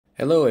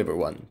Hello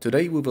everyone,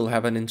 today we will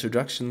have an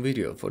introduction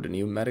video for the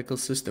new medical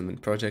system in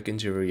Project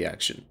Injury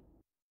Reaction.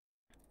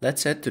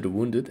 Let's head to the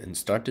wounded and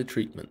start the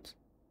treatment.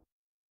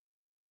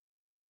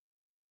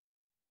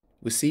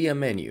 We see a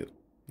menu.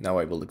 Now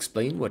I will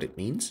explain what it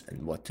means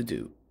and what to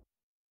do.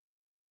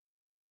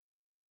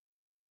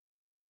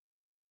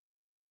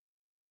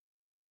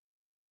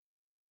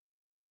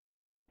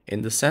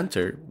 In the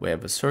center, we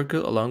have a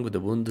circle along with the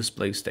wound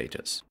display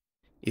status.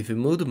 If we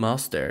move the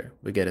mouse there,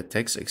 we get a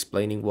text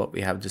explaining what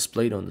we have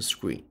displayed on the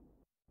screen.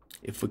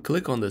 If we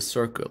click on this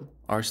circle,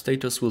 our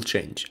status will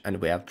change and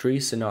we have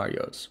three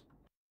scenarios.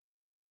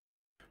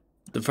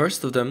 The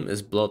first of them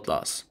is blood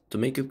loss. To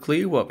make it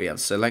clear what we have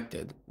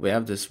selected, we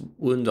have this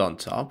wound on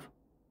top,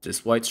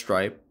 this white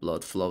stripe,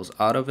 blood flows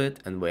out of it,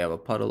 and we have a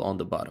puddle on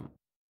the bottom.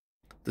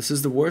 This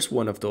is the worst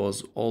one of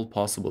those all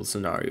possible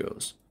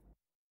scenarios.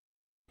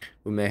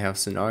 We may have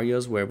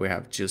scenarios where we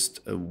have just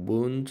a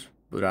wound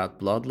without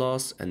blood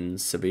loss and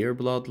severe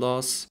blood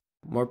loss,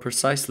 more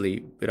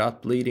precisely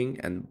without bleeding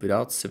and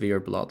without severe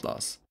blood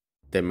loss.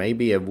 There may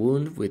be a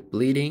wound with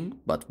bleeding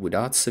but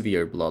without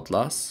severe blood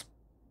loss.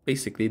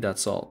 Basically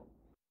that's all.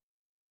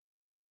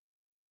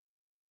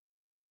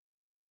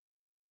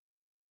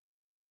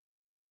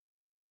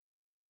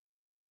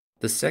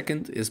 The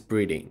second is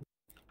breathing.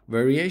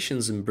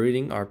 Variations in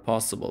breathing are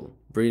possible.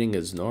 Breathing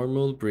is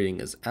normal,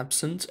 breathing is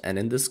absent, and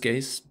in this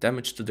case,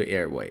 damage to the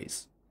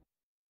airways.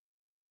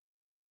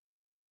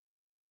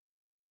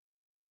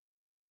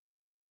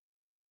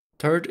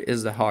 Third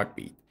is the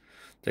heartbeat.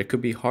 There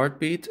could be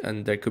heartbeat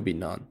and there could be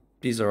none.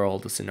 These are all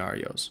the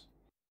scenarios.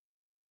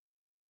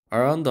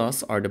 Around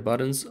us are the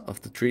buttons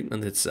of the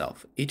treatment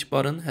itself. Each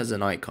button has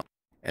an icon,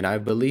 and I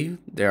believe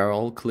they are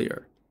all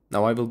clear.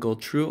 Now I will go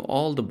through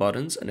all the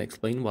buttons and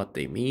explain what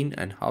they mean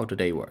and how do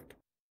they work.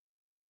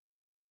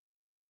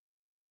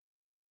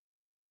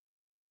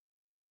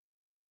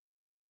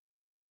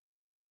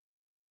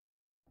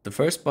 The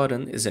first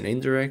button is an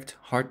indirect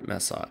heart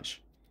massage.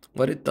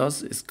 What it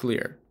does is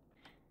clear.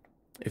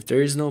 If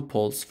there is no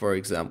pulse, for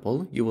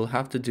example, you will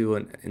have to do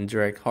an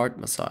indirect heart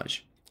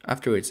massage.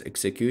 After its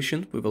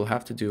execution, we will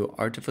have to do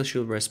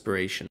artificial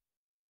respiration.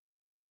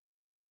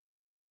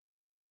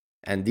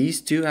 And these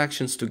two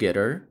actions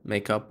together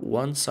make up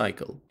one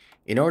cycle.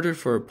 In order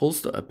for a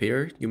pulse to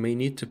appear, you may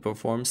need to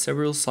perform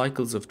several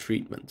cycles of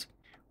treatment.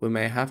 We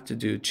may have to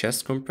do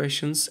chest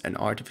compressions and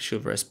artificial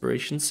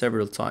respiration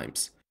several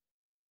times.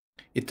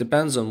 It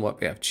depends on what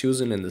we have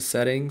chosen in the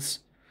settings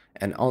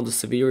and on the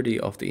severity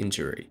of the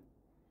injury.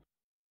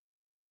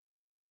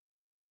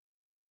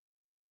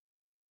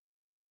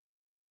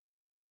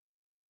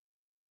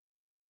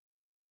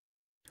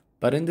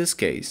 But in this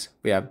case,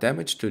 we have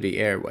damage to the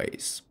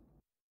airways.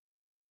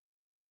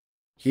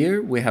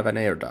 Here we have an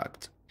air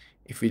duct.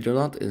 If we do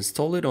not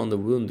install it on the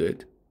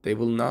wounded, they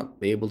will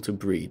not be able to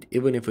breathe,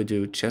 even if we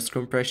do chest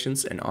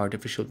compressions and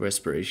artificial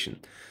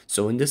respiration.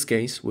 So in this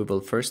case, we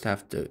will first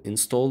have to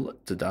install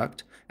the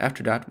duct.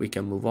 After that, we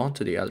can move on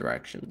to the other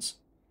actions.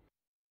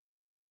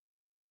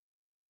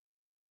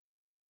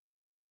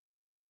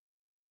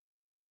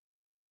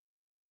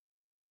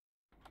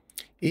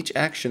 Each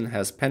action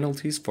has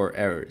penalties for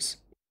errors.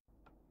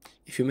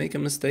 If you make a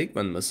mistake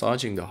when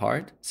massaging the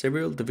heart,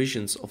 several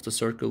divisions of the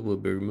circle will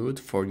be removed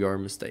for your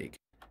mistake,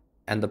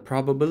 and the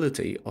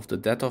probability of the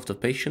death of the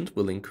patient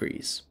will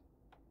increase.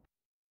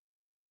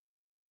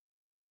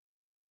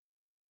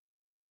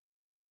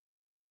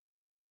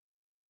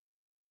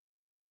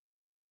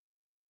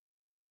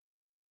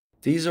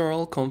 These are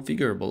all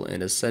configurable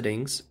in the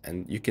settings,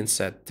 and you can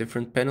set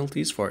different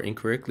penalties for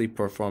incorrectly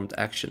performed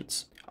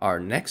actions. Our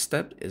next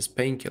step is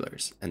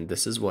painkillers, and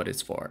this is what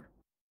it's for.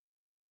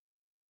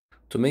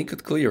 To make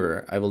it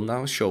clearer, I will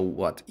now show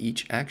what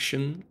each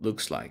action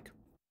looks like.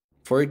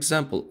 For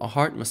example, a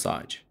heart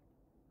massage.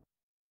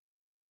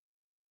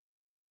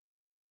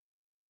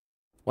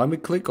 When we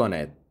click on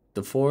it,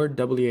 the four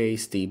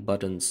WASD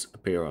buttons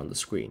appear on the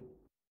screen.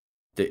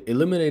 The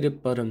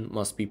eliminated button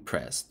must be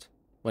pressed.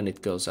 When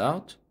it goes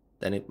out,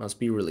 then it must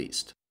be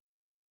released.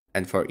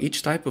 And for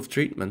each type of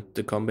treatment,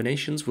 the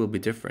combinations will be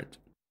different.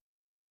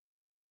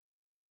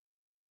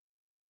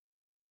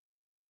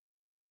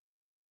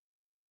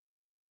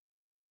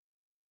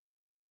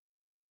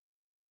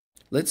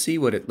 Let's see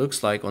what it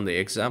looks like on the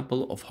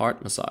example of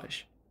heart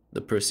massage. The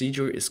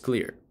procedure is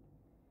clear.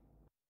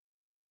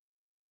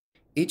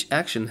 Each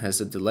action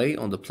has a delay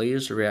on the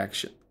player's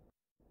reaction,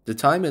 the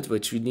time at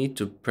which we need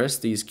to press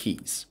these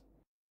keys.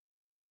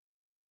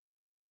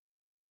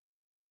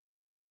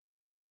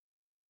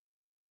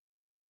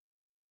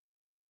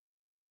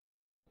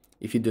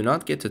 If you do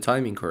not get the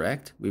timing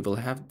correct, we will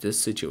have this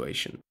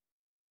situation.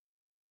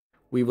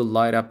 We will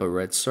light up a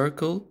red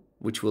circle,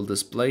 which will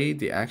display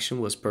the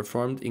action was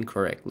performed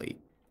incorrectly.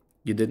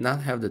 You did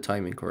not have the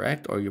timing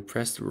correct or you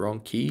pressed the wrong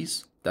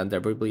keys, then there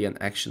will be an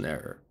action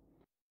error.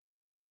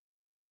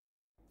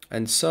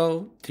 And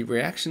so, the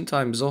reaction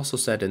time is also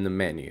set in the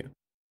menu.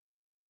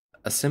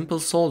 A simple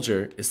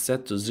soldier is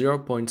set to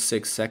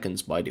 0.6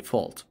 seconds by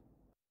default.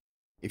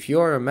 If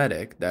you are a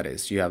medic, that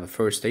is, you have a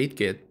first aid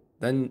kit,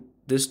 then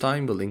this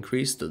time will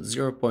increase to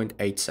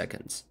 0.8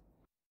 seconds.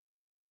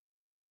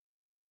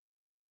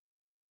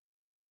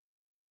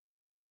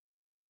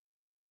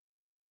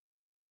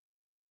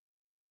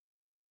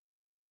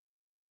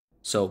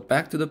 So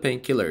back to the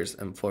painkillers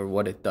and for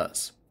what it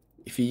does.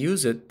 If you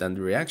use it, then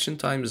the reaction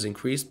time is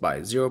increased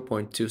by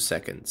 0.2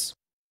 seconds.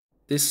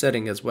 This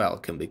setting as well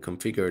can be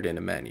configured in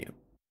a menu.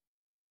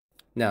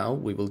 Now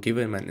we will give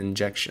him an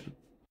injection.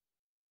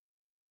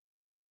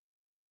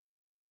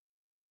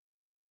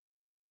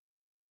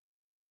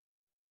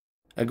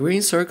 A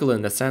green circle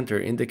in the center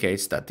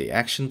indicates that the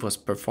action was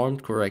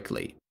performed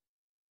correctly.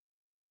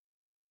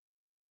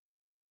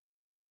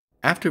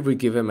 After we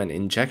give him an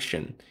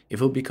injection, it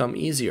will become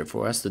easier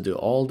for us to do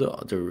all the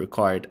other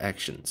required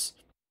actions.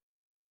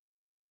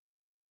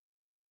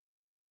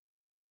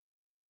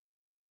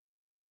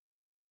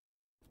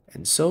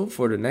 And so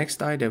for the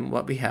next item,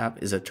 what we have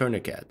is a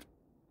tourniquet.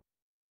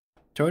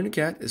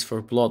 Tourniquet is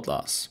for blood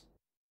loss.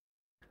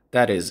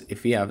 That is,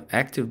 if we have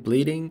active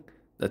bleeding,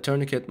 the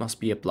tourniquet must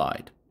be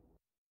applied.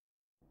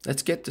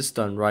 Let's get this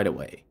done right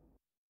away.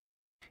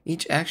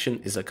 Each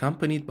action is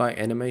accompanied by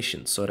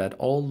animation so that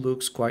all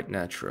looks quite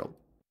natural.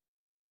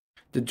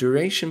 The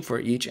duration for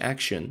each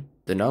action,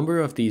 the number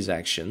of these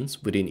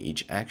actions within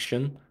each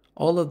action,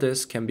 all of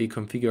this can be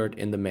configured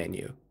in the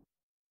menu.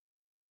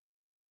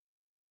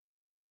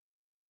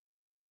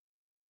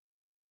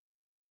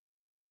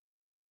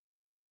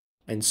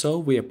 And so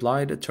we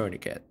apply the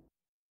tourniquet.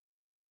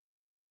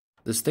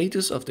 The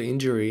status of the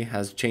injury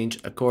has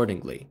changed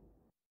accordingly.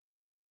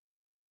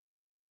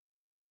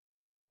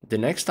 The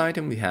next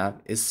item we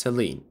have is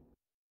saline.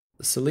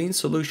 The saline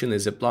solution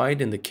is applied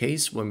in the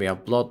case when we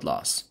have blood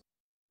loss,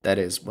 that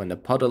is, when the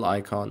puddle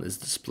icon is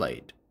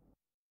displayed.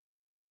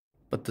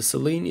 But the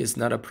saline is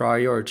not a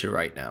priority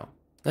right now.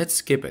 Let's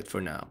skip it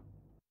for now.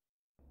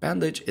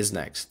 Bandage is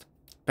next.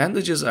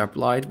 Bandages are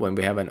applied when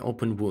we have an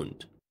open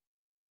wound.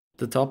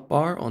 The top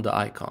bar on the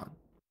icon.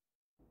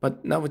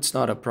 But now it's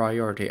not a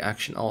priority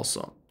action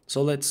also,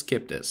 so let's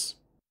skip this.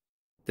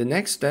 The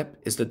next step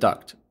is the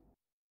duct.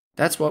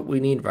 That's what we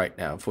need right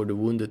now for the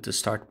wounded to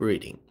start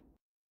breathing.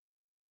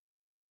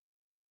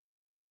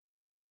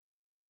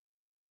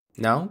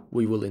 Now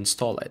we will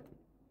install it.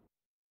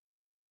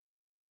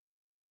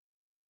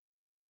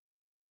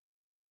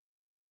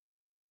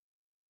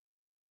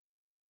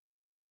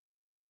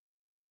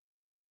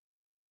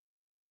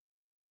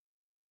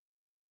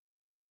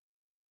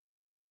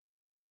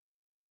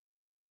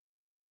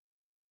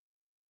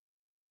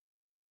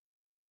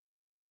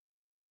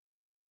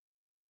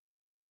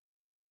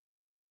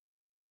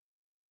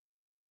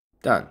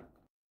 Done.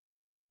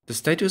 The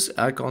status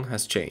icon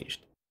has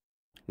changed.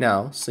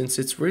 Now, since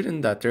it's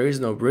written that there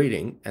is no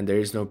breathing, and there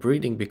is no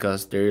breathing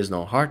because there is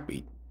no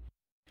heartbeat,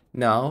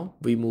 now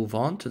we move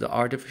on to the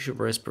artificial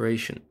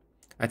respiration.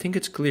 I think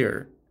it's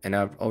clear, and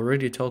I've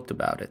already talked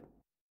about it.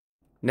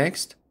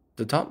 Next,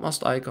 the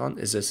topmost icon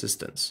is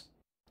assistance.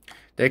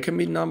 There can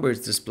be numbers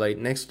displayed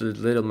next to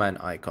the little man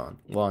icon,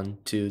 1,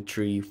 2,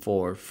 3,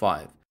 4,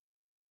 5.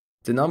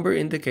 The number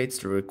indicates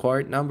the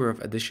required number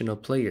of additional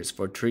players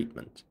for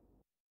treatment.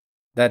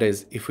 That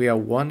is, if we have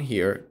 1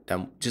 here,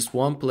 then just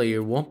 1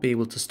 player won't be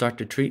able to start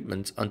the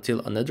treatment until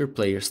another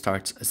player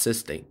starts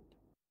assisting.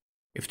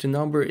 If the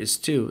number is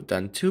 2,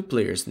 then 2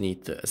 players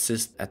need to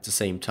assist at the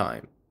same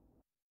time.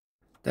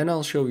 Then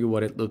I'll show you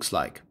what it looks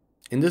like.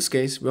 In this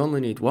case, we only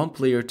need 1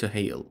 player to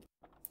heal.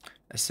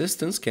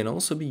 Assistance can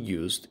also be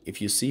used if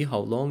you see how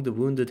long the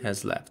wounded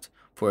has left,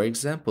 for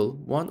example,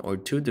 1 or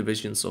 2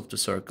 divisions of the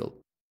circle.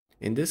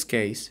 In this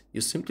case,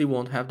 you simply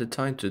won't have the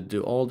time to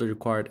do all the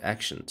required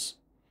actions.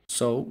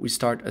 So we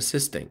start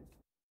assisting.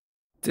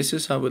 This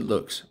is how it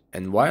looks,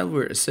 and while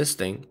we're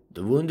assisting,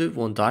 the wounded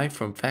won't die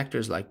from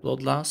factors like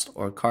blood loss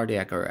or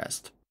cardiac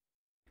arrest.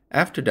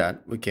 After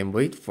that, we can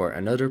wait for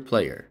another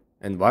player,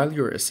 and while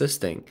you're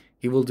assisting,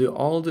 he will do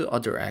all the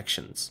other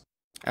actions.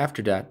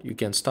 After that, you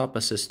can stop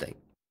assisting.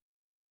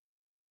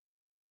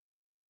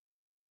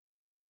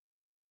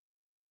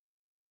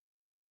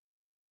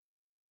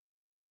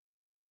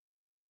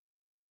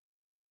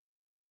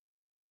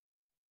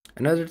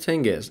 Another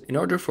thing is, in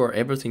order for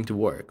everything to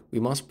work, we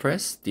must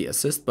press the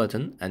assist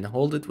button and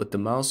hold it with the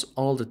mouse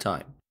all the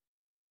time.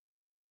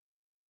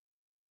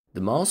 The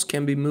mouse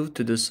can be moved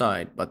to the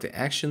side, but the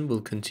action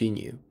will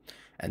continue.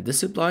 And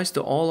this applies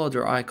to all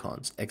other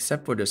icons,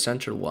 except for the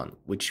central one,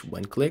 which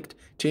when clicked,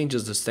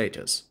 changes the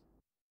status.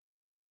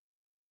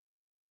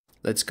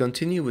 Let's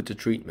continue with the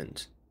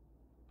treatment.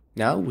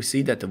 Now we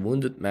see that the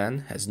wounded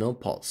man has no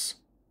pulse.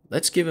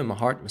 Let's give him a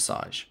heart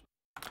massage.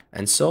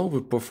 And so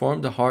we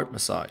perform the heart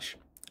massage,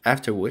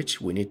 after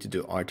which we need to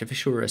do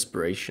artificial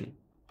respiration.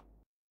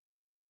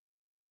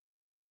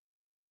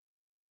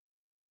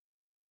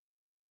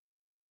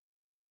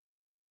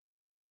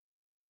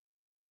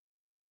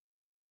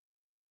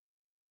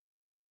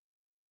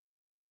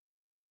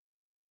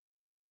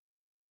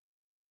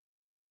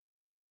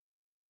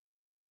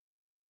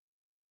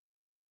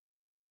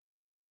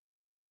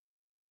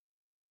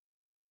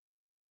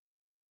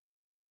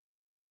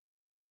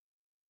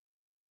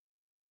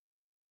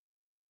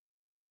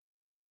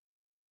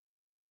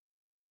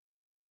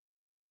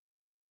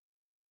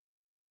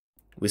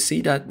 We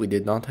see that we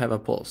did not have a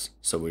pulse,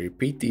 so we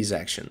repeat these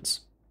actions.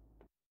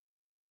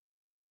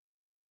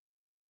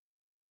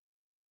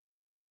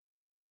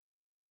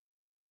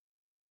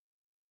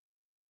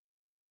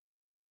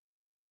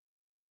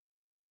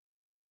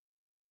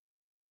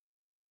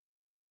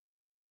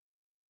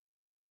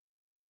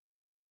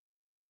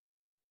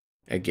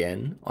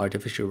 Again,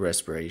 artificial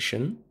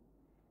respiration.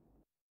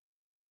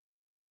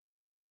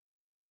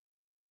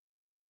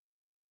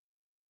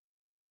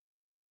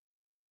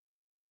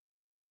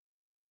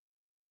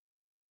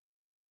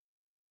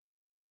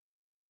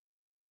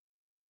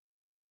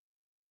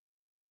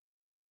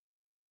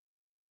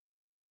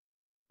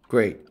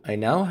 Great, I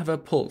now have a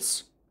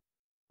pulse.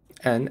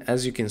 And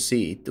as you can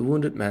see, the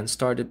wounded man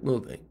started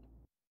moving.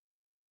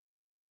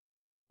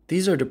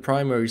 These are the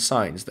primary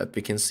signs that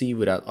we can see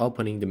without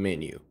opening the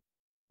menu.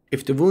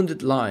 If the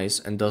wounded lies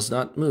and does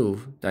not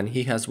move, then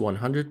he has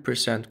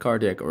 100%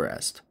 cardiac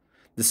arrest.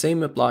 The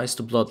same applies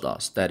to blood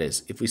loss, that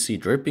is, if we see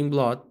dripping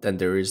blood, then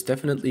there is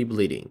definitely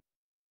bleeding.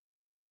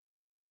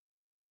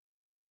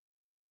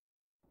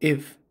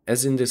 If,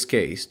 as in this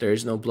case, there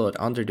is no blood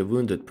under the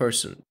wounded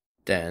person,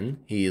 then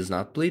he is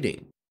not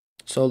bleeding.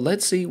 So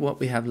let's see what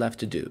we have left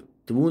to do.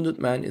 The wounded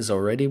man is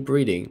already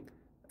breathing,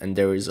 and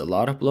there is a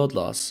lot of blood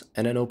loss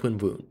and an open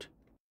wound.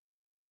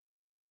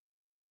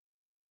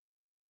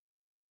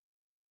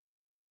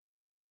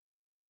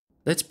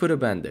 Let's put a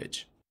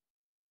bandage.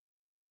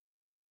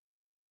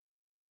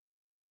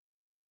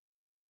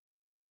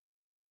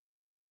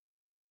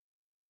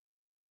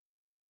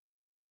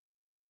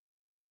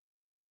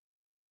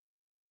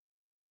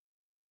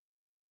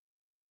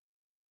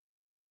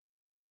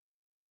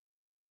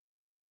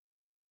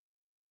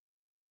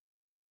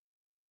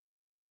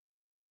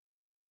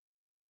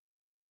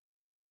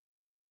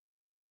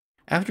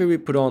 After we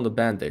put on the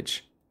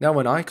bandage, now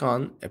an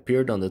icon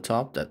appeared on the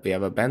top that we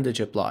have a bandage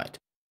applied,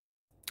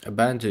 a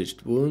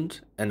bandaged wound,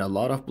 and a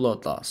lot of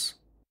blood loss.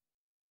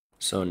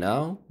 So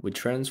now we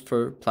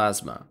transfer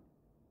plasma.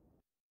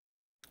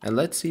 And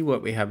let's see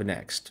what we have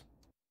next.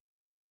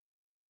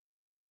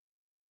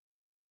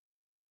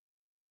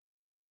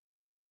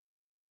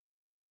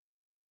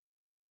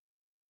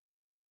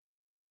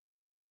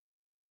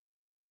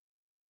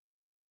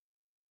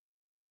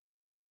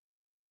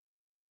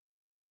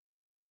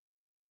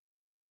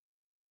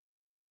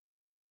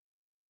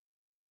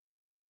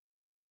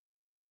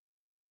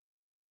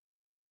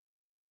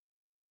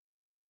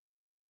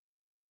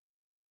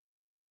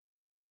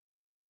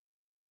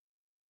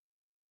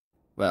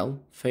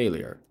 Well,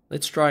 failure.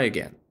 Let's try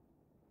again.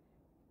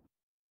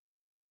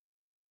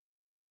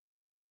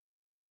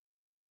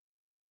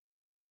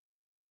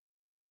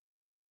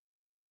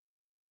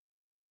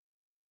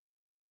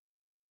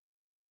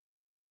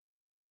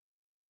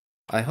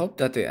 I hope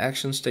that the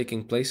actions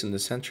taking place in the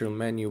central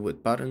menu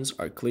with buttons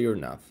are clear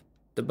enough.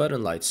 The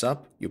button lights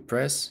up, you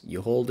press,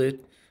 you hold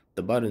it.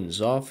 The button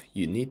is off,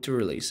 you need to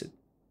release it.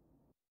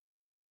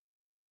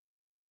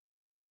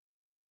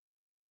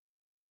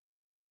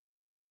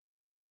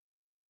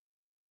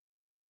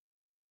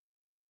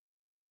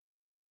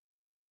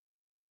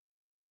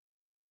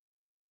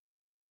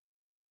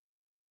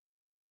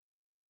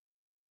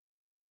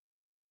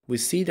 We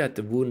see that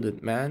the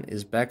wounded man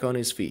is back on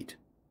his feet,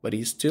 but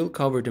he is still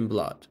covered in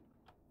blood.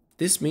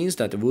 This means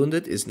that the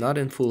wounded is not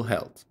in full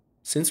health.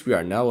 Since we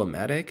are now a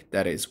medic,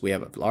 that is, we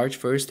have a large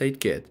first aid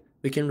kit,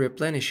 we can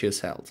replenish his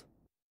health.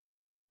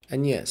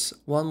 And yes,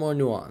 one more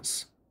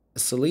nuance. A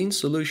saline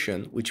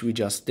solution, which we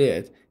just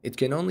did, it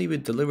can only be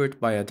delivered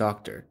by a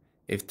doctor.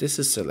 If this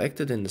is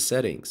selected in the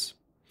settings,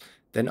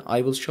 then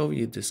I will show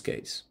you this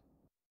case.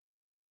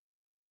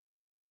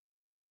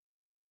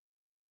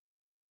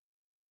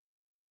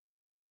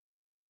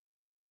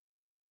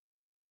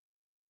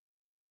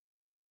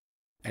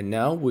 And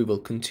now we will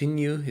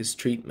continue his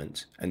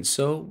treatment, and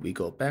so we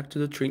go back to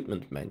the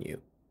treatment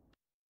menu.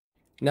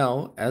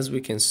 Now, as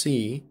we can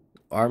see,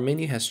 our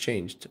menu has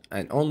changed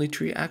and only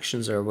 3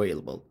 actions are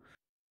available.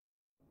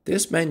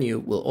 This menu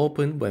will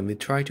open when we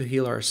try to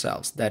heal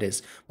ourselves, that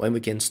is, when we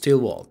can still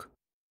walk.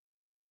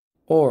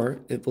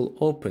 Or it will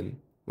open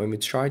when we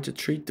try to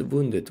treat the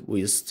wounded who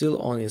is still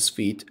on his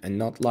feet and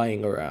not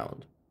lying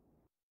around.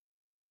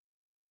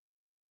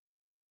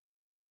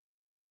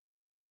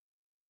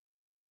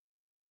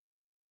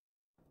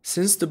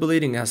 Since the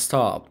bleeding has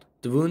stopped,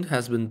 the wound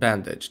has been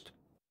bandaged.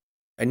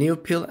 A new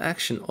pill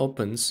action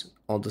opens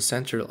on the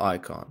central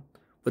icon.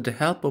 With the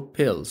help of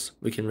pills,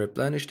 we can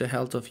replenish the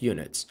health of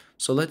units,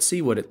 so let's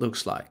see what it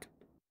looks like.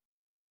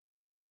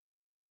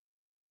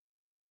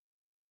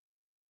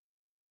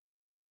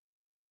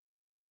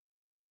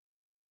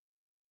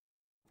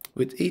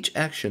 With each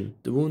action,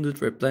 the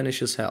wounded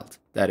replenishes health,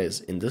 that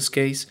is, in this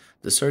case,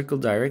 the circle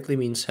directly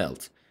means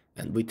health,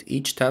 and with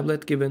each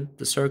tablet given,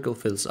 the circle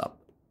fills up.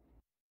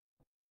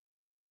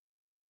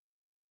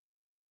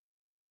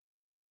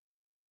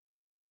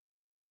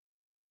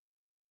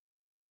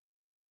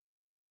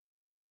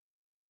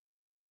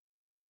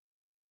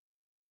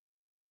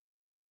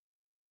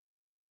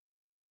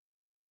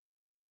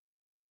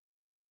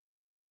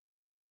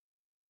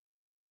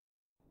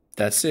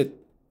 That's it.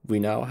 we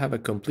now have a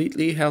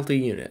completely healthy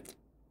unit.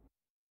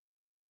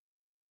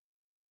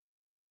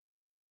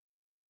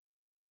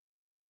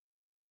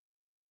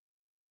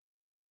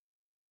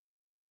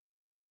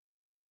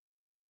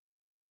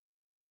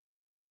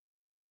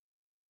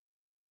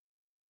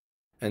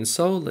 And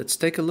so let's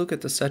take a look at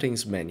the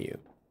settings menu.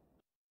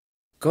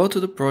 Go to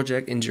the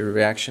project injury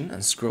reaction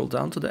and scroll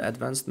down to the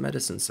advanced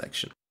medicine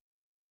section.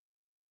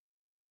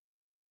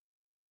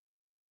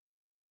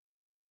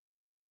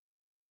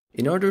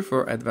 In order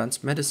for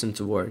advanced medicine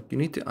to work, you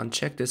need to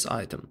uncheck this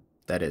item.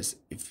 That is,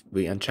 if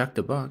we uncheck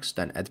the box,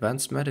 then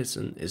advanced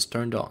medicine is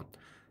turned on.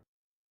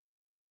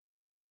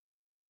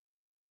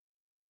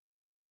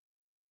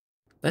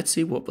 Let's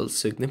see what will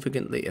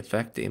significantly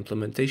affect the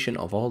implementation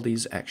of all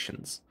these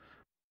actions.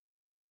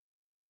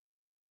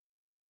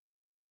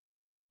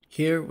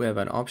 Here we have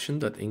an option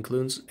that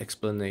includes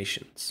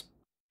explanations.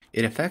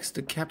 It affects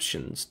the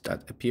captions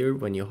that appear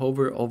when you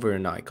hover over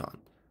an icon.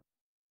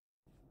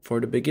 For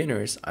the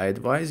beginners, I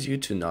advise you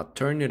to not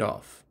turn it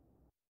off.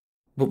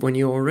 But when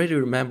you already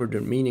remember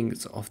the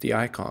meanings of the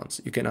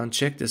icons, you can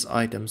uncheck this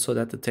item so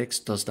that the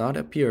text does not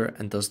appear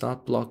and does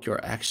not block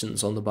your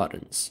actions on the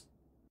buttons.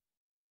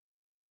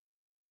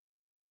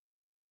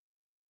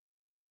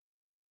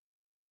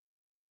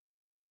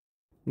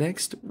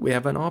 Next, we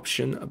have an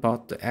option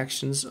about the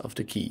actions of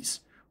the keys.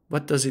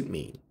 What does it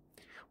mean?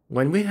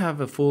 When we have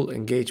a full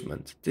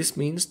engagement, this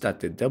means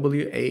that the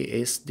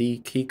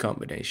WASD key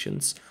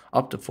combinations,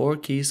 up to 4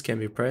 keys, can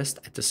be pressed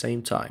at the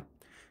same time.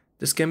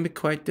 This can be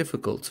quite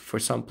difficult for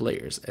some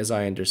players, as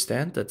I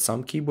understand that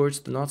some keyboards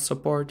do not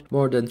support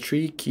more than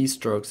 3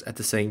 keystrokes at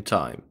the same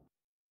time.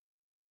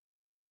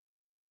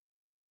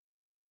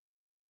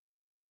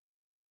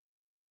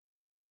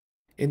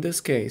 In this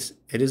case,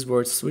 it is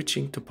worth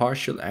switching to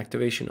partial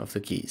activation of the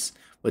keys.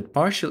 With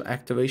partial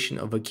activation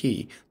of a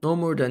key, no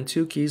more than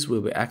 2 keys will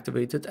be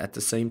activated at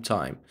the same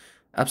time.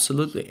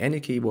 Absolutely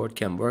any keyboard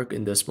can work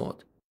in this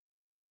mode.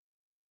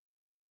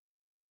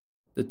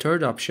 The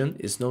third option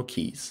is no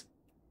keys.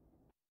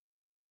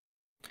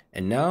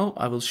 And now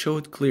I will show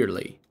it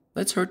clearly.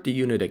 Let's hurt the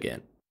unit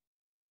again.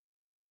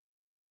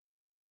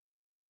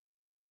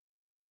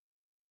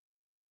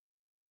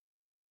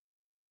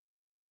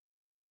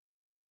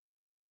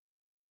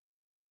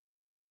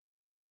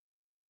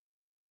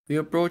 We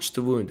approach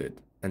the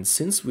wounded, and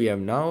since we have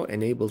now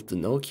enabled the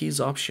no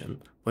keys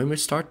option, when we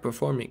start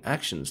performing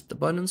actions, the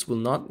buttons will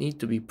not need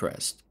to be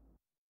pressed.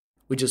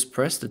 We just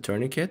press the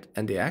tourniquet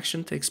and the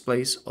action takes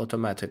place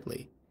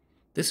automatically.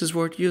 This is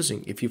worth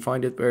using if you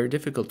find it very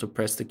difficult to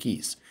press the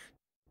keys.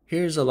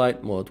 Here's a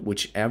light mode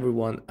which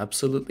everyone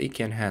absolutely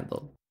can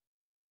handle.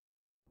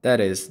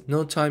 That is,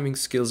 no timing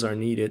skills are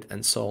needed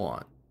and so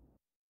on.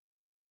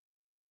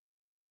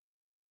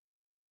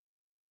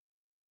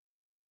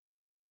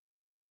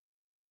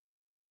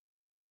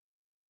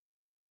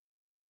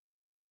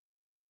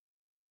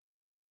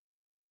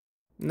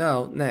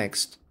 Now,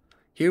 next,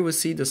 here we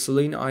see the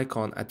Celine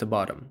icon at the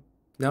bottom.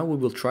 Now we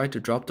will try to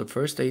drop the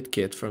first aid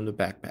kit from the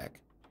backpack.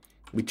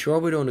 We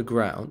throw it on the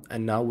ground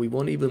and now we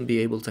won't even be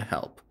able to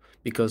help,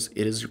 because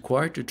it is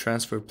required to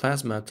transfer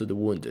plasma to the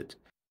wounded.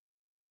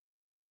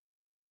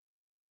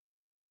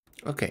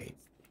 Okay,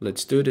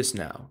 let's do this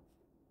now.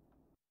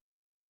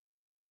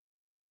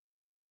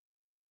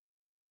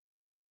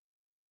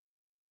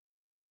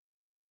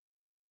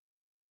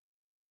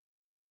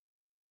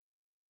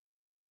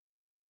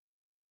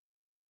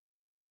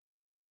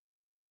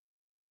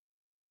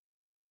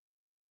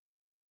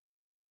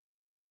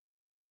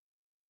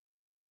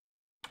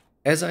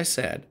 As I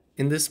said,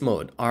 in this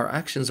mode, our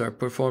actions are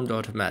performed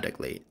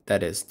automatically,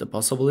 that is, the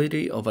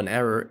possibility of an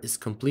error is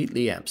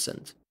completely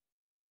absent.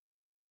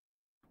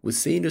 We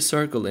see the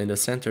circle in the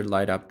center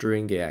light up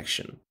during the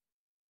action.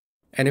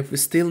 And if we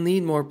still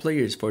need more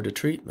players for the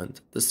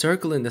treatment, the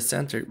circle in the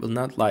center will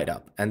not light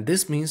up, and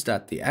this means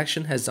that the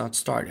action has not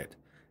started.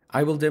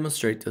 I will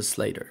demonstrate this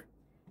later.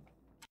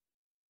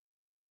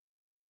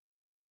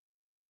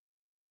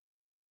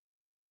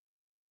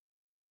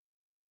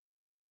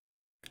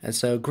 And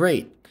so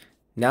great,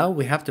 now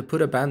we have to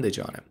put a bandage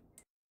on him.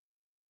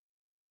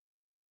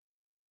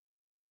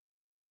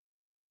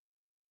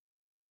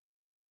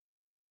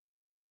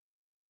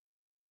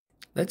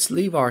 Let's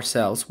leave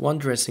ourselves one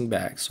dressing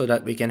bag so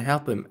that we can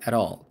help him at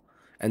all,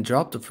 and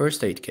drop the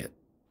first aid kit.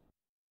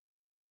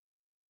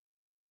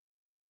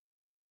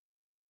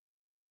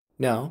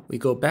 Now we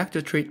go back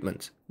to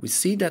treatment. We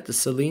see that the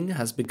saline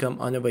has become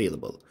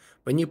unavailable.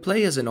 When you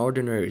play as an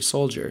ordinary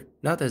soldier,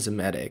 not as a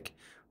medic,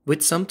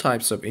 with some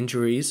types of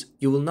injuries,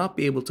 you will not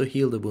be able to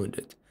heal the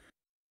wounded.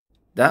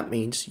 That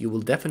means you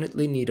will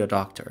definitely need a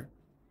doctor.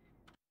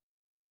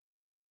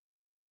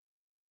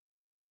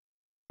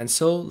 And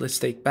so let's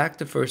take back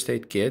the first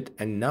aid kit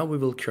and now we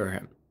will cure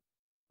him.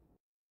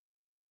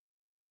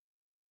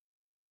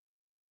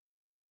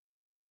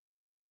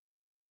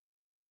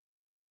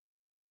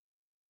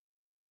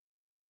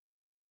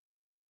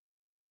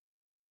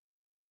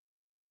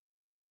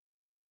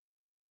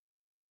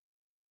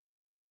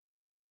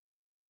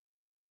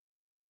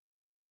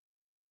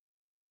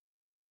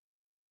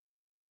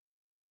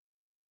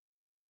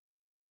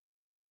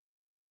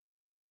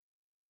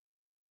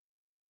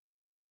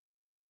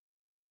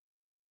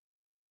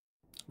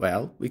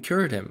 Well, we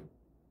cured him.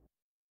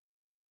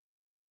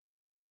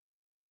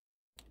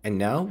 And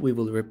now we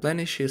will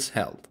replenish his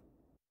health.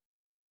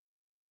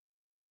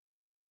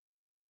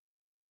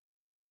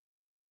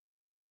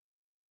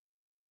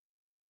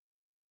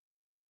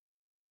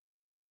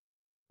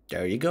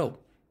 There you go.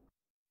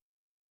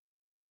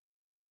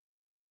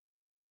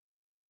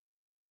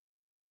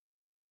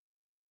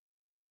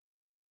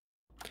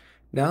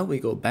 Now we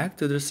go back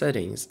to the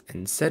settings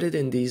and set it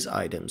in these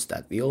items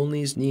that we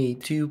only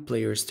need 2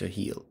 players to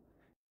heal.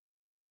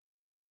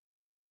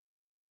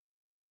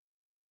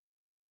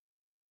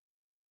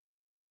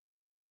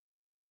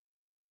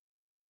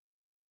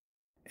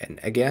 And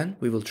again,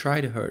 we will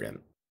try to hurt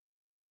him.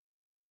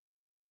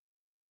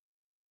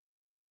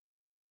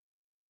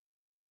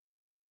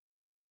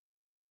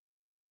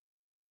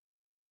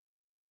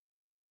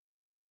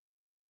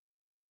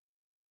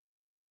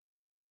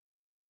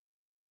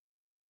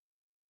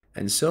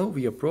 And so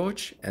we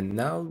approach, and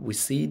now we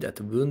see that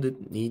the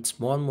wounded needs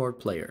one more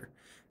player.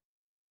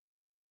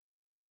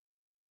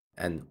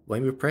 And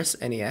when we press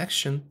any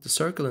action, the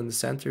circle in the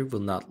center will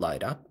not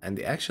light up and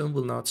the action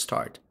will not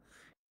start.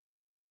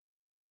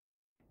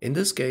 In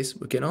this case,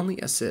 we can only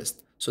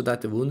assist so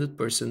that the wounded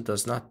person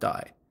does not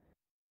die.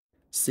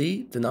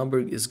 See, the number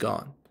is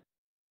gone.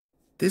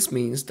 This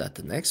means that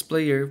the next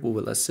player who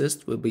will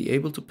assist will be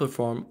able to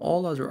perform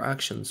all other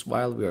actions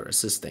while we are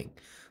assisting.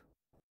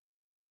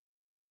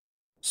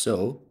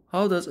 So,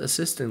 how does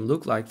assisting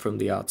look like from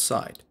the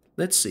outside?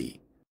 Let's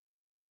see.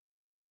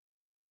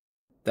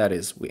 That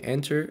is, we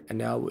enter and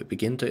now we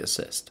begin to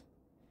assist.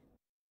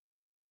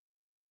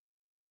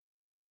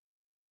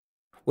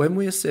 When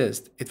we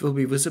assist, it will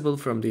be visible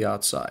from the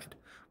outside.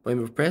 When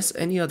we press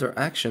any other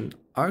action,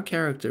 our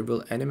character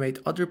will animate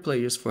other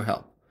players for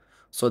help,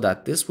 so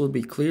that this will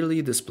be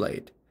clearly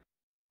displayed.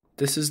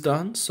 This is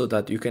done so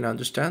that you can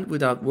understand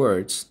without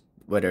words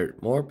whether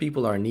more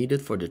people are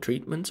needed for the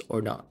treatment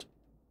or not.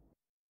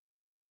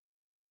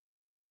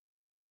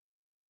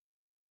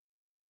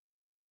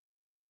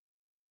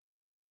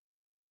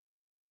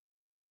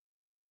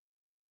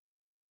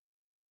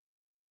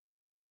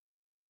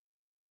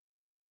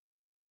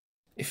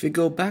 If we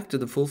go back to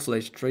the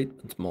full-fledged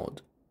treatment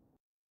mode,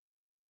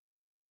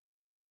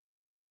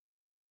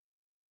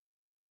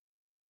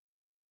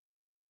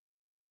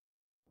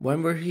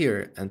 when we're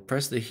here and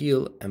press the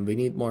heal and we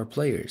need more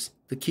players,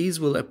 the keys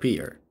will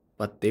appear,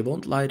 but they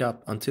won't light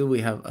up until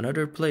we have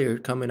another player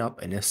coming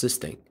up and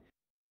assisting.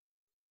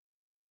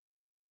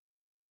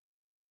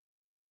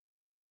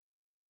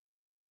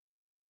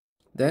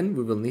 Then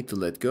we will need to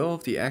let go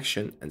of the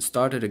action and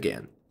start it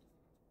again.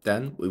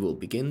 Then we will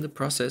begin the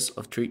process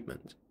of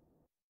treatment.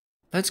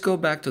 Let's go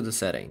back to the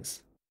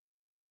settings.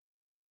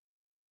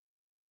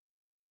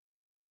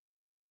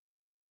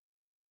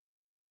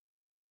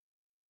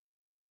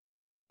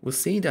 We'll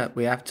see that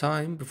we have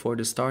time before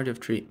the start of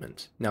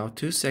treatment. Now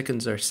 2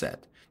 seconds are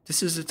set.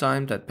 This is the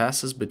time that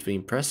passes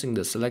between pressing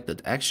the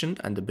selected action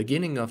and the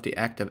beginning of the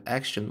active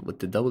action with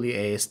the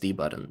WASD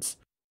buttons,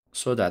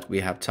 so that we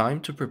have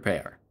time to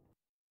prepare.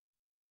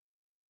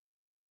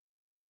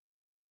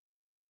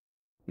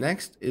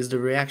 Next is the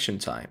reaction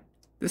time.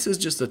 This is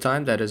just the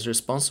time that is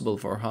responsible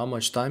for how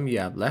much time you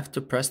have left to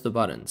press the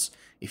buttons.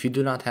 If you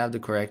do not have the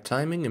correct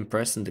timing in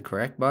pressing the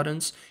correct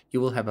buttons, you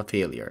will have a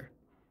failure.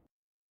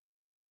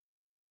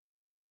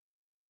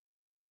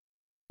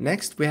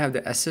 Next, we have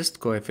the assist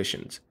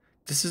coefficient.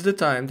 This is the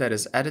time that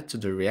is added to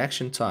the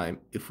reaction time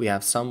if we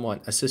have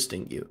someone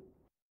assisting you.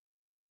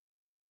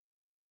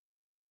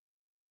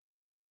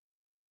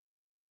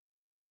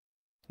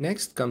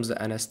 Next comes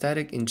the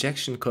anesthetic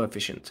injection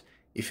coefficient.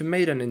 If you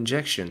made an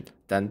injection,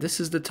 then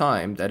this is the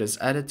time that is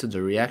added to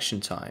the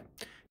reaction time.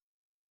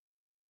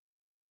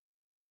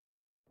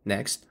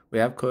 Next, we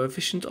have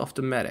coefficient of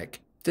the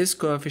medic. This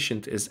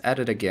coefficient is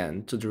added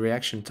again to the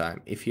reaction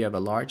time if you have a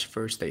large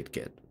first aid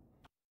kit.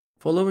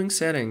 Following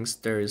settings,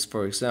 there is,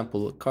 for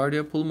example,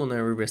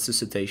 cardiopulmonary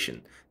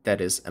resuscitation, that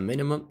is a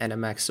minimum and a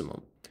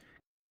maximum.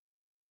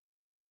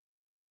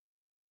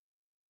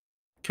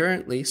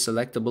 Currently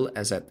selectable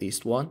as at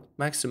least 1,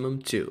 maximum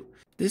 2.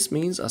 This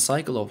means a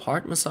cycle of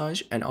heart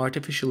massage and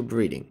artificial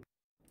breathing.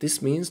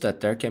 This means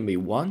that there can be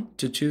 1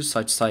 to 2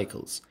 such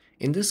cycles.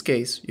 In this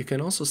case, you can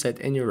also set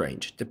any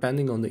range,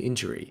 depending on the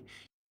injury.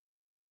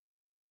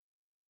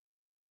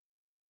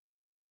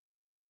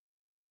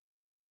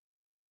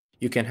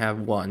 You can have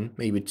 1,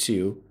 maybe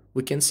 2,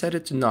 we can set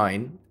it to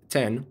 9,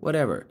 10,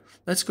 whatever.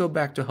 Let's go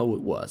back to how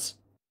it was.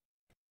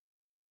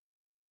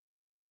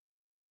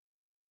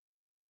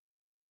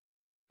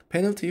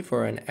 Penalty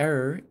for an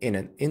error in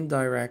an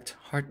indirect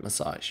heart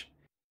massage.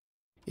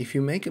 If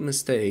you make a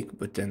mistake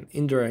with an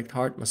indirect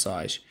heart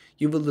massage,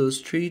 you will lose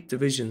 3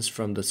 divisions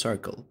from the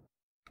circle.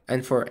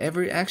 And for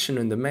every action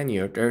in the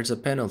menu, there is a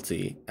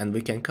penalty, and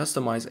we can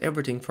customize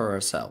everything for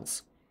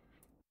ourselves.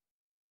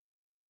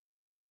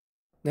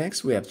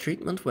 Next, we have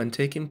treatment when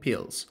taking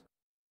pills.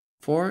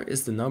 4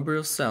 is the number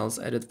of cells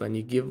added when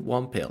you give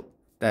 1 pill.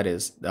 That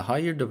is, the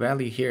higher the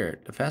value here,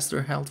 the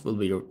faster health will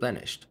be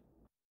replenished.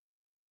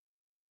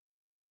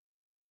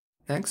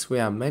 Next, we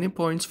have many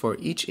points for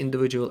each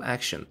individual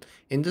action.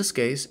 In this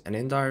case, an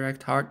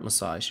indirect heart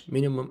massage,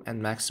 minimum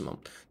and maximum,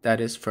 that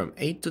is from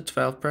 8 to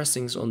 12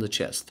 pressings on the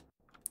chest.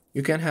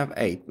 You can have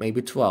 8,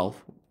 maybe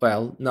 12,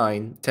 well,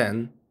 9,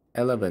 10,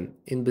 11,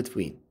 in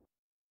between.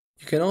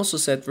 You can also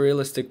set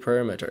realistic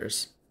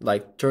parameters,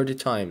 like 30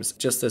 times,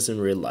 just as in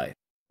real life.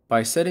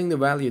 By setting the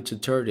value to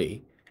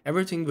 30,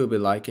 everything will be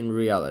like in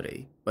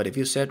reality. But if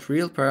you set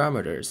real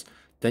parameters,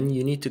 then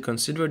you need to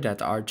consider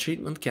that our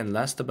treatment can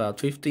last about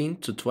 15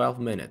 to 12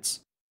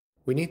 minutes.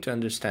 We need to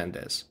understand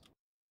this.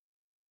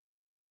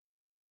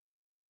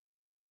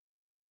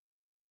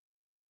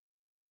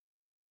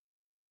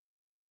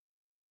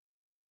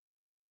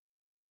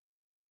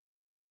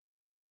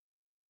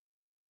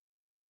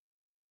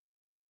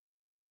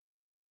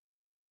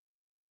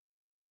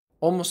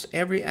 Almost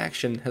every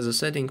action has a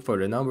setting for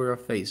the number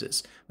of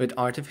phases, with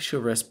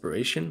artificial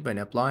respiration when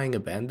applying a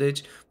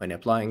bandage, when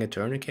applying a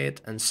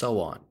tourniquet, and so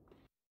on.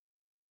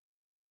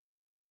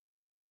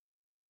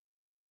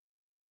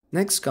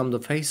 Next come the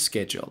phase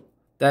schedule,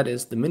 that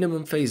is the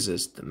minimum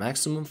phases, the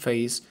maximum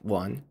phase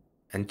 1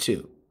 and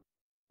 2.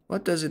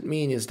 What does it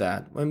mean is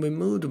that when we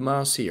move the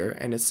mouse here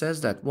and it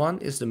says that 1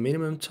 is the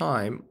minimum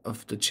time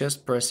of the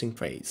chest pressing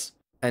phase,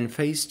 and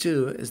phase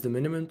 2 is the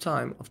minimum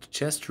time of the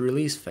chest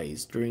release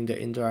phase during the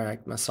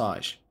indirect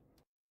massage.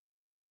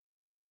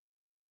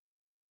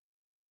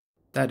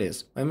 That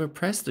is, when we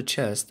press the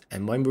chest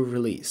and when we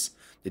release,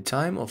 the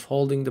time of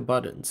holding the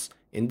buttons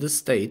in this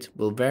state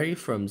will vary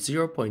from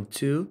 0.2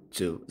 to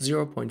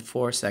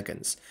 0.4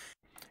 seconds,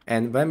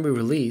 and when we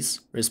release,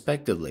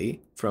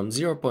 respectively, from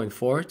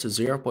 0.4 to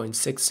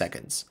 0.6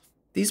 seconds.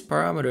 These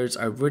parameters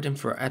are written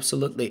for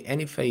absolutely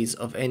any phase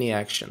of any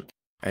action,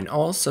 and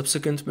all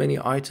subsequent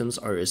menu items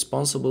are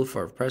responsible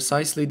for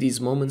precisely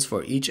these moments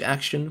for each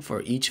action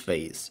for each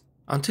phase.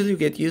 Until you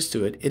get used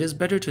to it, it is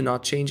better to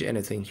not change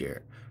anything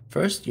here.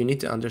 First, you need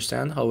to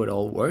understand how it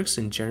all works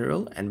in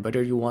general and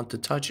whether you want to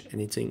touch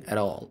anything at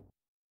all.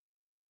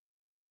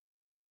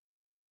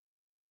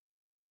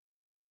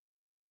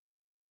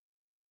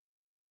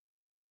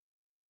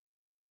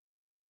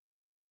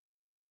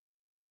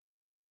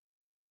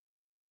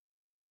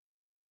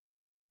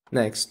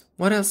 Next,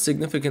 what else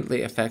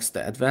significantly affects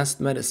the advanced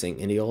medicine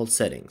in the old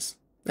settings?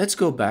 Let's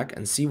go back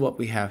and see what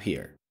we have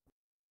here.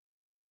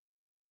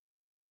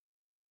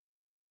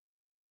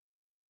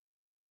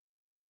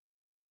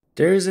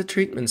 There is a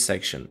treatment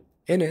section.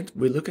 In it,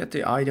 we look at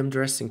the item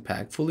dressing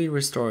pack fully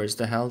restores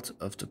the health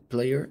of the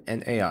player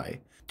and AI.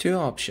 Two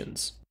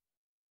options.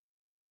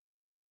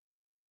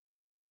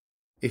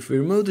 If we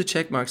remove the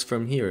checkmarks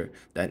from here,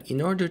 then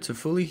in order to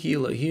fully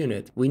heal a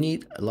unit, we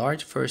need a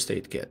large first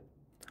aid kit.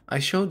 I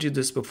showed you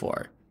this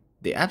before.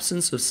 The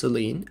absence of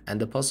saline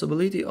and the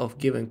possibility of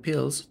giving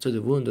pills to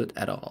the wounded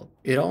at all.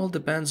 It all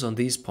depends on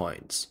these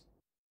points.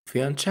 If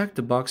we uncheck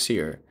the box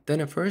here, then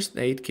a first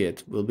aid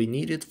kit will be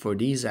needed for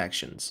these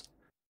actions.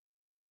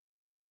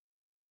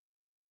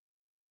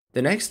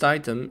 The next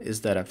item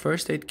is that a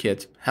first aid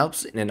kit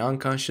helps in an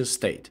unconscious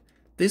state.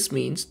 This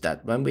means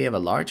that when we have a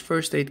large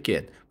first aid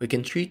kit, we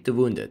can treat the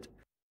wounded.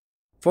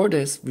 For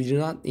this, we do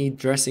not need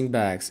dressing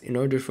bags in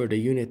order for the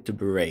unit to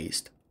be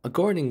raised.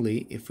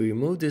 Accordingly, if we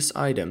remove this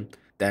item,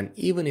 then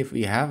even if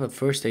we have a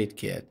first aid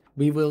kit,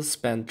 we will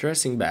spend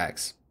dressing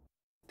bags.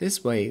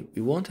 This way,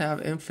 we won't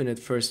have infinite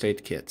first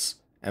aid kits,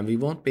 and we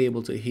won't be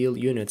able to heal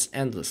units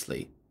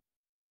endlessly.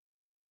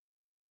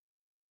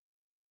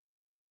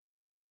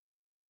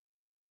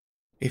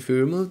 If we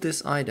remove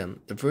this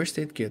item, the first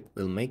aid kit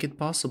will make it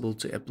possible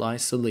to apply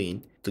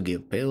saline, to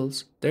give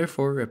pills,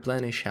 therefore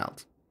replenish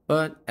health.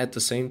 But at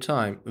the same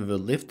time, we will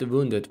lift the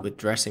wounded with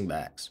dressing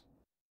bags.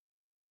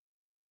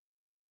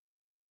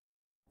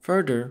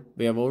 Further,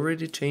 we have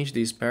already changed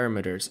these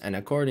parameters and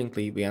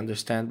accordingly we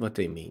understand what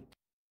they mean.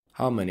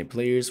 How many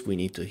players we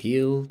need to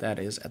heal, that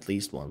is at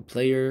least one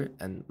player,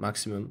 and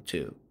maximum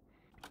 2.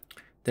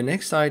 The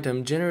next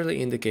item generally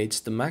indicates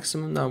the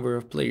maximum number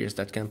of players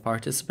that can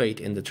participate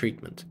in the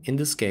treatment, in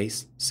this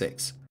case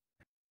 6.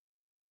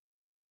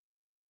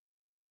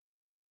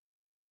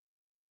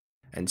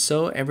 And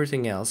so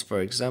everything else,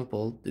 for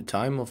example, the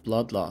time of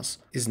blood loss,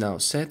 is now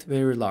set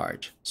very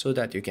large, so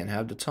that you can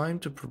have the time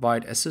to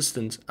provide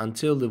assistance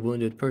until the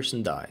wounded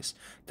person dies.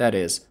 That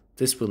is,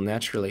 this will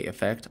naturally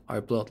affect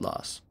our blood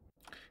loss.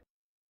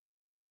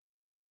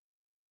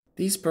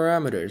 These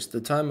parameters,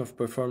 the time of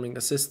performing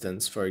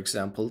assistance, for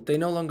example, they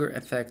no longer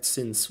affect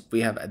since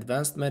we have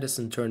advanced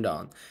medicine turned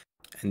on.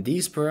 And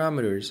these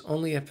parameters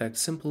only affect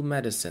simple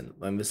medicine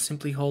when we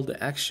simply hold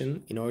the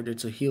action in order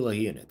to heal a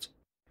unit.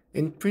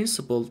 In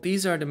principle,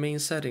 these are the main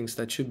settings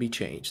that should be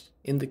changed,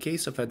 in the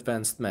case of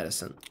advanced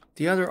medicine.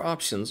 The other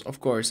options, of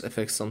course,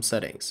 affect some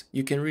settings.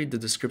 You can read the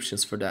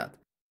descriptions for that.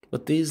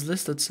 But these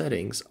listed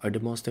settings are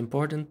the most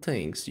important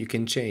things you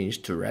can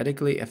change to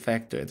radically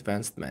affect the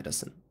advanced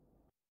medicine.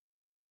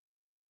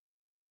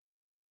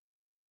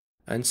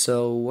 And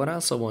so, what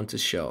else I want to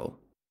show?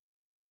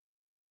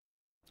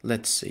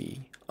 Let's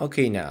see.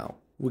 Okay, now,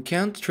 we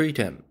can't treat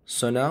him,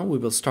 so now we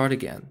will start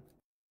again.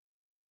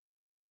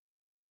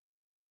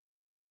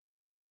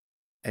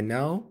 And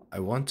now I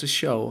want to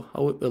show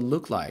how it will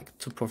look like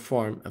to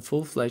perform a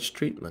full-fledged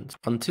treatment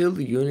until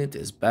the unit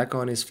is back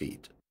on his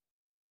feet.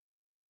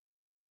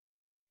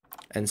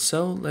 And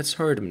so let's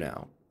hurt him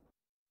now.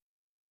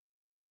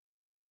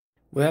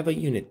 We have a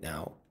unit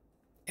now,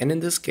 and in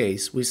this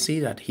case we see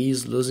that he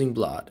is losing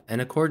blood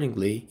and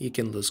accordingly he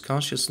can lose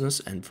consciousness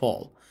and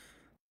fall.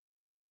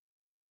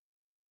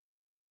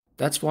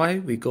 That's why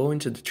we go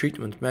into the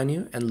treatment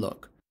menu and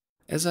look.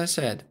 As I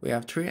said, we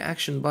have 3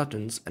 action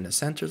buttons and a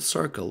centered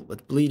circle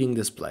with bleeding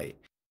display.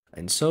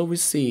 And so we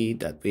see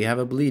that we have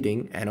a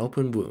bleeding and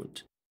open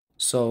wound.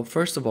 So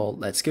first of all,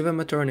 let's give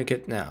him a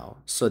tourniquet now,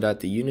 so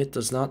that the unit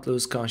does not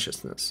lose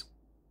consciousness.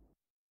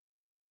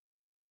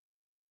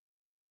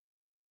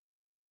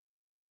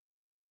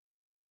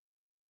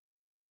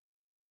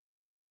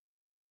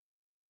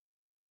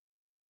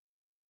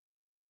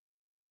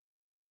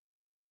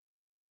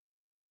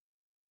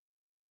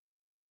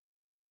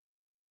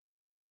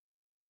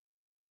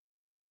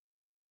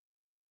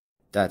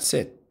 That's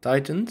it,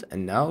 tightened,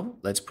 and now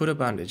let's put a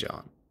bandage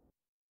on.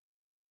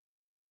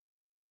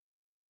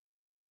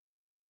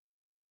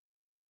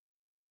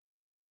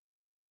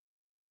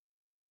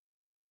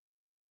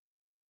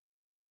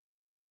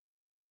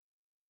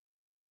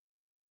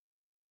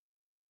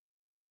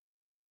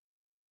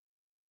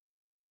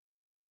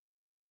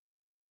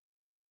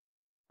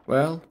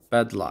 Well,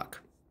 bad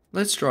luck.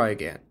 Let's try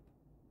again.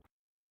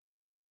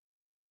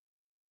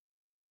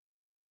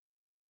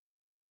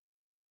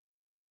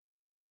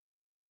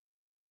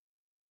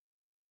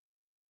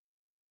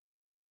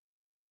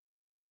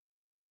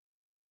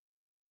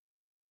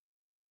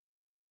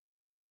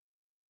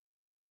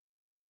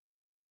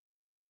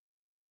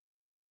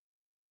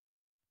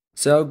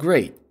 So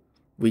great!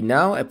 We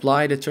now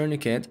apply the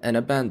tourniquet and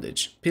a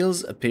bandage.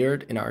 Pills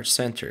appeared in our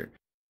center.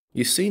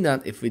 You see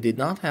that if we did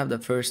not have the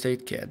first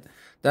aid kit,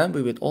 then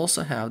we would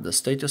also have the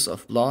status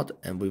of blood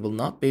and we will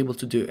not be able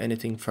to do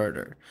anything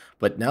further.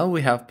 But now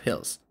we have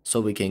pills,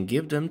 so we can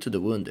give them to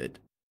the wounded.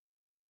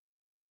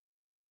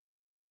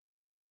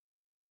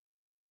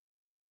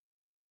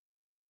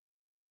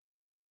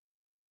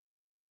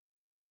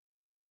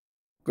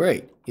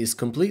 Great, he's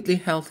completely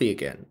healthy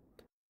again.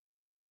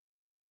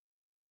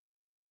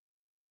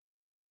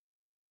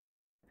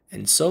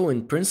 And so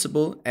in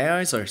principle,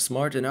 AIs are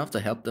smart enough to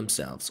help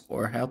themselves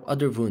or help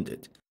other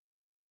wounded.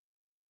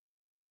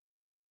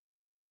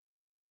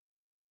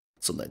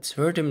 So let's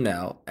hurt him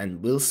now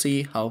and we'll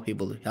see how he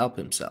will help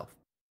himself.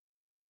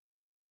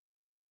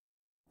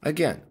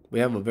 Again,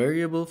 we have a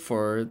variable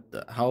for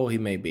how he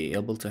may be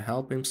able to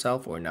help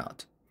himself or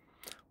not.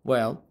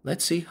 Well,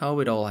 let's see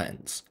how it all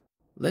ends.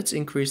 Let's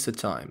increase the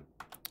time,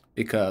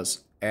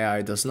 because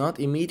AI does not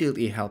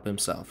immediately help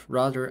himself,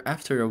 rather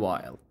after a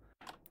while.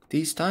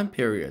 These time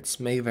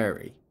periods may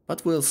vary,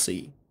 but we'll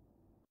see.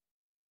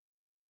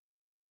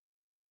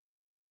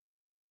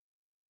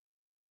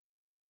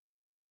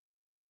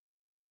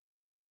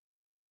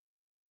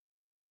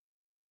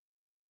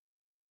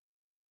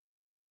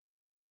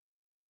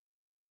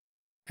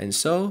 And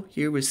so,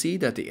 here we see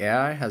that the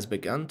AI has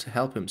begun to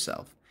help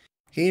himself.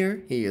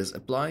 Here, he is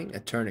applying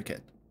a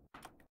tourniquet.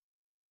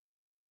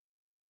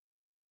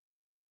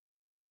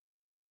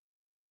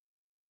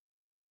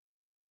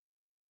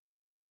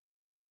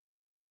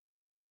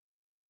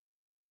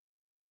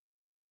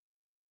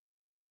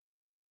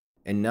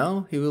 And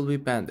now he will be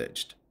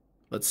bandaged.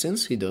 But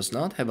since he does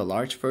not have a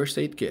large first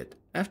aid kit,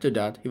 after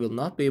that he will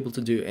not be able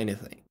to do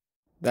anything.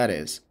 That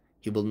is,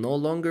 he will no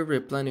longer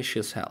replenish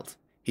his health.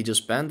 He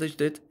just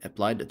bandaged it,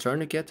 applied the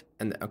tourniquet,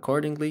 and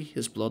accordingly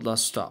his blood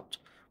loss stopped.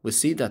 We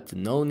see that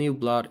no new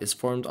blood is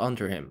formed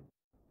under him.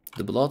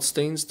 The blood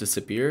stains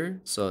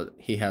disappear, so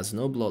he has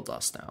no blood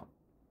loss now.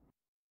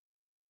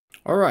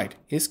 Alright,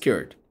 he's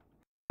cured.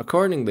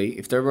 Accordingly,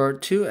 if there were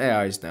 2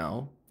 AIs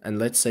now, and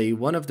let's say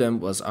one of them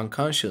was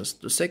unconscious,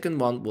 the second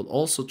one will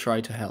also try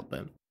to help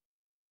him.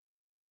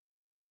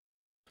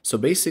 So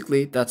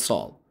basically, that's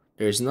all.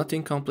 There is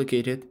nothing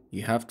complicated,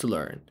 you have to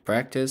learn,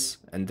 practice,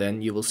 and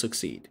then you will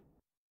succeed.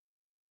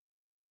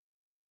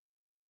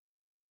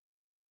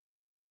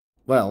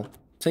 Well,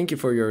 thank you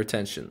for your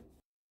attention.